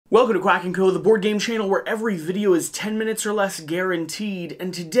Welcome to Quack&Co, the board game channel where every video is 10 minutes or less guaranteed,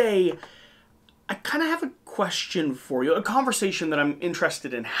 and today I kind of have a question for you, a conversation that I'm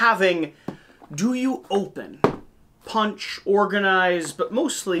interested in having. Do you open, punch, organize, but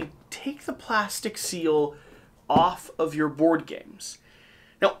mostly take the plastic seal off of your board games?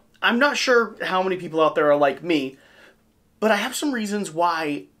 Now, I'm not sure how many people out there are like me, but I have some reasons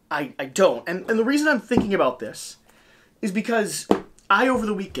why I don't. And the reason I'm thinking about this is because I, over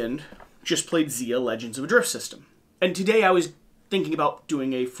the weekend, just played Zia Legends of a Drift System. And today I was thinking about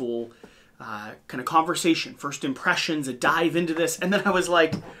doing a full kind of conversation, first impressions, a dive into this, and then I was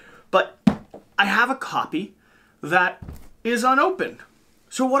like, but I have a copy that is unopened.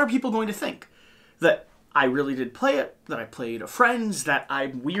 So what are people going to think? That I really did play it, that I played a friend's, that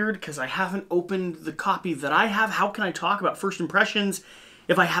I'm weird because I haven't opened the copy that I have? How can I talk about first impressions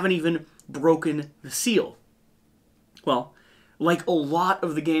if I haven't even broken the seal? Well, like a lot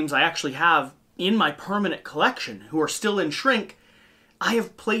of the games I actually have in my permanent collection who are still in shrink, I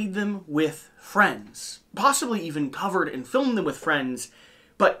have played them with friends. Possibly even covered and filmed them with friends,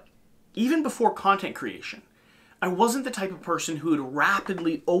 but even before content creation, I wasn't the type of person who would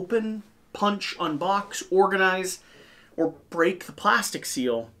rapidly open, punch, unbox, organize, or break the plastic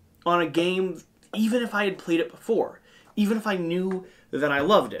seal on a game even if I had played it before, even if I knew that I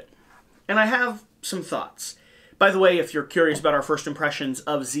loved it. And I have some thoughts. By the way, if you're curious about our first impressions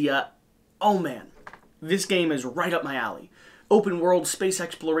of Zia, oh man, this game is right up my alley. Open world, space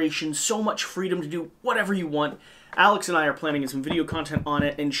exploration, so much freedom to do whatever you want. Alex and I are planning some video content on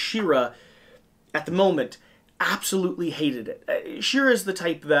it, and Shira, at the moment, absolutely hated it. Shira is the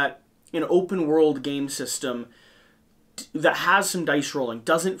type that an open world game system that has some dice rolling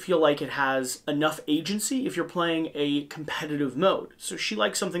doesn't feel like it has enough agency if you're playing a competitive mode. So she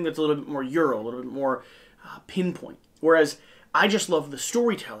likes something that's a little bit more Euro, a little bit more pinpoint. Whereas I just love the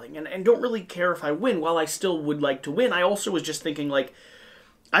storytelling and don't really care if I win. While I still would like to win, I also was just thinking, like,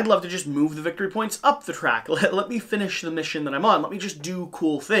 I'd love to just move the victory points up the track. Let me finish the mission that I'm on. Let me just do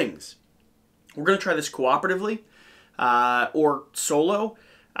cool things. We're going to try this cooperatively or solo,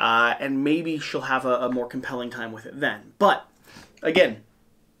 and maybe she'll have a more compelling time with it then. But, again,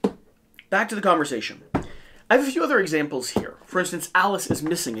 back to the conversation. I have a few other examples here. For instance, Alice is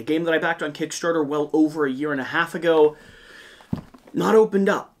Missing, a game that I backed on Kickstarter well over a year and a half ago. Not opened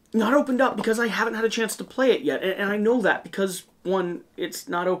up. Not opened up because I haven't had a chance to play it yet. And I know that because, one, it's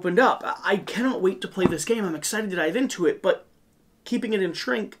not opened up. I cannot wait to play this game. I'm excited to dive into it, but keeping it in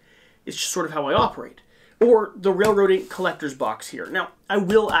shrink is just sort of how I operate. Or the Railroad Ink collector's box here. Now, I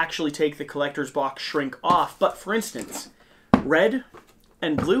will actually take the collector's box shrink off, but for instance, red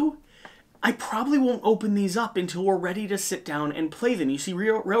and blue, I probably won't open these up until we're ready to sit down and play them. You see,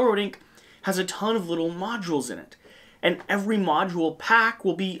 Railroad Ink has a ton of little modules in it. And every module pack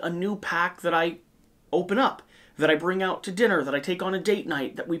will be a new pack that I open up, that I bring out to dinner, that I take on a date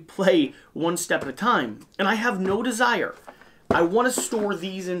night, that we play one step at a time. And I have no desire. I want to store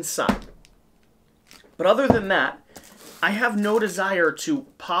these inside. But other than that, I have no desire to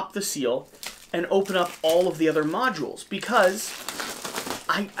pop the seal and open up all of the other modules because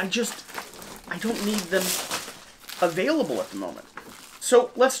I don't need them available at the moment.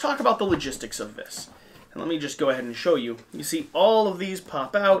 So let's talk about the logistics of this. And let me just go ahead and show you. You see all of these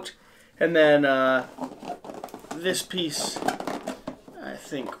pop out, and then this piece, I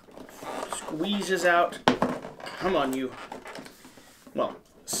think, squeezes out. Come on, you. Well,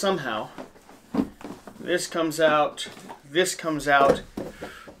 somehow, this comes out,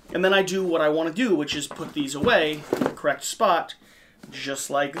 and then I do what I want to do, which is put these away in the correct spot, just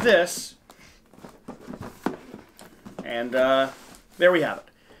like this. And there we have it.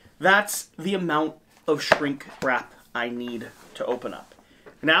 That's the amount of shrink wrap I need to open up.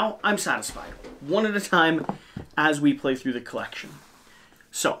 Now I'm satisfied, one at a time as we play through the collection.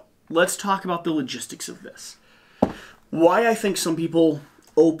 So let's talk about the logistics of this. Why I think some people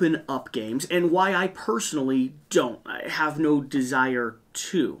open up games and why I personally don't. I have no desire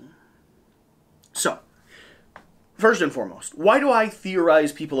to. So, first and foremost, why do I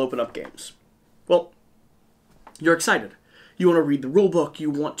theorize people open up games? Well, you're excited. You want to read the rulebook,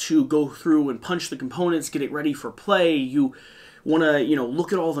 you want to go through and punch the components, get it ready for play, you want to,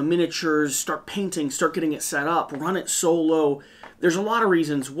 look at all the miniatures, start painting, start getting it set up, run it solo. There's a lot of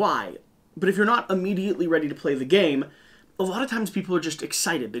reasons why. But if you're not immediately ready to play the game, a lot of times people are just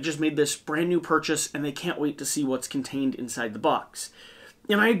excited. They just made this brand new purchase and they can't wait to see what's contained inside the box.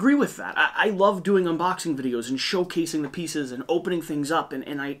 And I agree with that. I love doing unboxing videos and showcasing the pieces and opening things up,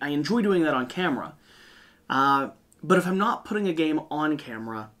 and I enjoy doing that on camera. But if I'm not putting a game on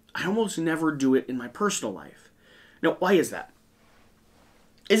camera, I almost never do it in my personal life. Now, why is that?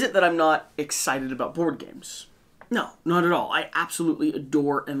 Is it that I'm not excited about board games? No, not at all. I absolutely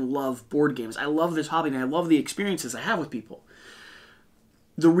adore and love board games. I love this hobby and I love the experiences I have with people.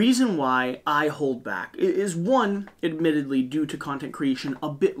 The reason why I hold back is, one, admittedly due to content creation a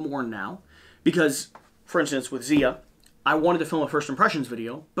bit more now, because, for instance, with Zia, I wanted to film a first impressions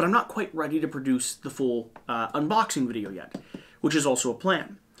video, but I'm not quite ready to produce the full unboxing video yet, which is also a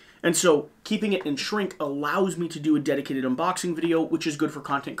plan. And so keeping it in shrink allows me to do a dedicated unboxing video, which is good for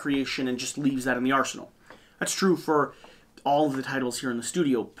content creation and just leaves that in the arsenal. That's true for all of the titles here in the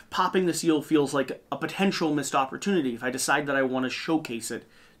studio. Popping the seal feels like a potential missed opportunity if I decide that I want to showcase it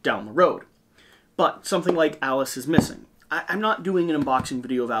down the road. But something like Alice is Missing. I'm not doing an unboxing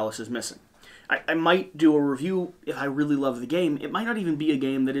video of Alice is Missing. I might do a review if I really love the game. It might not even be a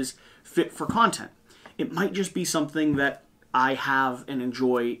game that is fit for content. It might just be something that I have and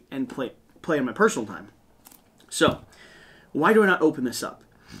enjoy and play in my personal time. So, why do I not open this up?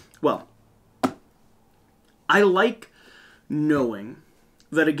 Well, I like knowing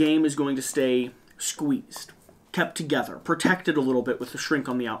that a game is going to stay squeezed, kept together, protected a little bit with the shrink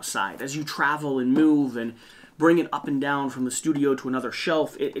on the outside. As you travel and move and bring it up and down from the studio to another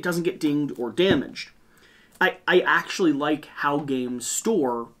shelf, it doesn't get dinged or damaged. I actually like how games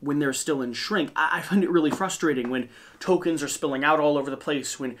store when they're still in shrink. I find it really frustrating when tokens are spilling out all over the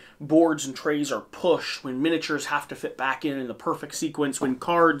place, when boards and trays are pushed, when miniatures have to fit back in the perfect sequence, when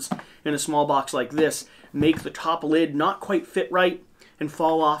cards in a small box like this make the top lid not quite fit right and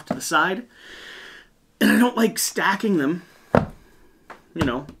fall off to the side. And I don't like stacking them, you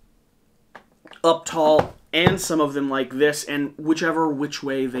know, up tall, and some of them like this, and which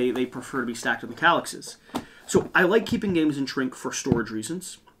way they prefer to be stacked in the calyxes. So I like keeping games in shrink for storage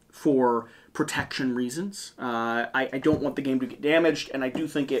reasons, for protection reasons. I don't want the game to get damaged, and I do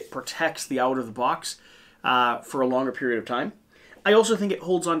think it protects the out of the box for a longer period of time. I also think it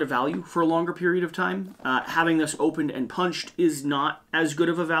holds on to value for a longer period of time. Having this opened and punched is not as good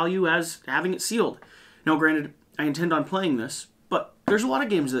of a value as having it sealed. Now, granted, I intend on playing this, but there's a lot of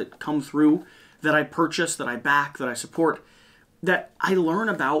games that come through that I purchase, that I back, that I support, that I learn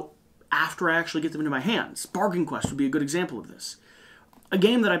about after I actually get them into my hands. Bargain Quest would be a good example of this. A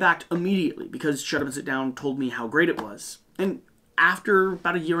game that I backed immediately because Shut Up and Sit Down told me how great it was. And after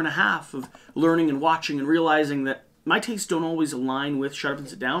about a year and a half of learning and watching and realizing that my tastes don't always align with Shut Up and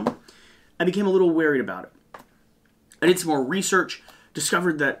Sit Down, I became a little worried about it. I did some more research,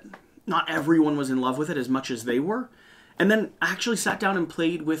 discovered that not everyone was in love with it as much as they were, and then I actually sat down and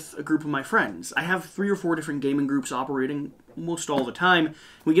played with a group of my friends. I have 3 or 4 different gaming groups operating most all the time.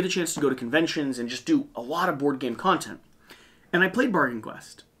 We get a chance to go to conventions and just do a lot of board game content. And I played Bargain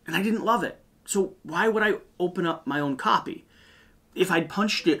Quest, and I didn't love it. So why would I open up my own copy? If I'd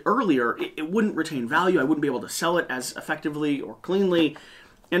punched it earlier, it wouldn't retain value. I wouldn't be able to sell it as effectively or cleanly.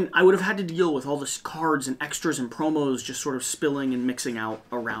 And I would have had to deal with all the cards and extras and promos just sort of spilling and mixing out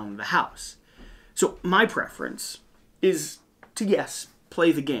around the house. So my preference is to, yes,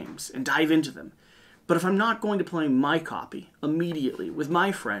 play the games and dive into them. But if I'm not going to play my copy immediately with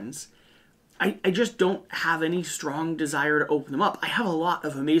my friends, I just don't have any strong desire to open them up. I have a lot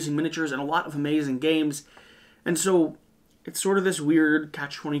of amazing miniatures and a lot of amazing games, and so it's sort of this weird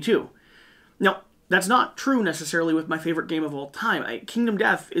catch-22. Now, that's not true necessarily with my favorite game of all time. Kingdom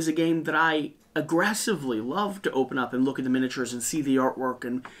Death is a game that I aggressively love to open up and look at the miniatures and see the artwork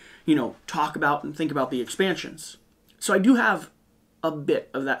and, you know, talk about and think about the expansions. So I do have a bit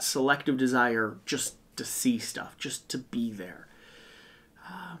of that selective desire just to see stuff, just to be there.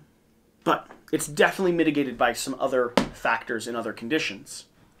 But it's definitely mitigated by some other factors and other conditions.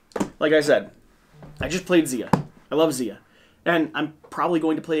 Like I said, I just played Zia. I love Zia. And I'm probably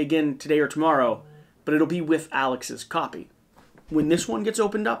going to play again today or tomorrow, but it'll be with Alex's copy. When this one gets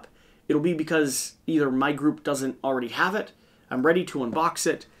opened up, it'll be because either my group doesn't already have it, I'm ready to unbox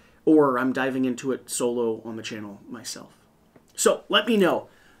it, or I'm diving into it solo on the channel myself. So let me know,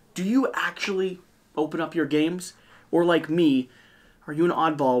 do you actually open up your games? Or like me, are you an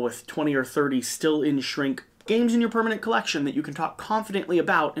oddball with 20 or 30 still in shrink games in your permanent collection that you can talk confidently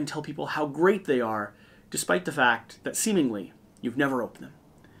about and tell people how great they are, despite the fact that seemingly you've never opened them?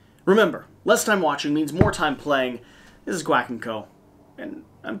 Remember, less time watching means more time playing. This is Quack&Co, and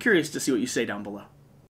I'm curious to see what you say down below.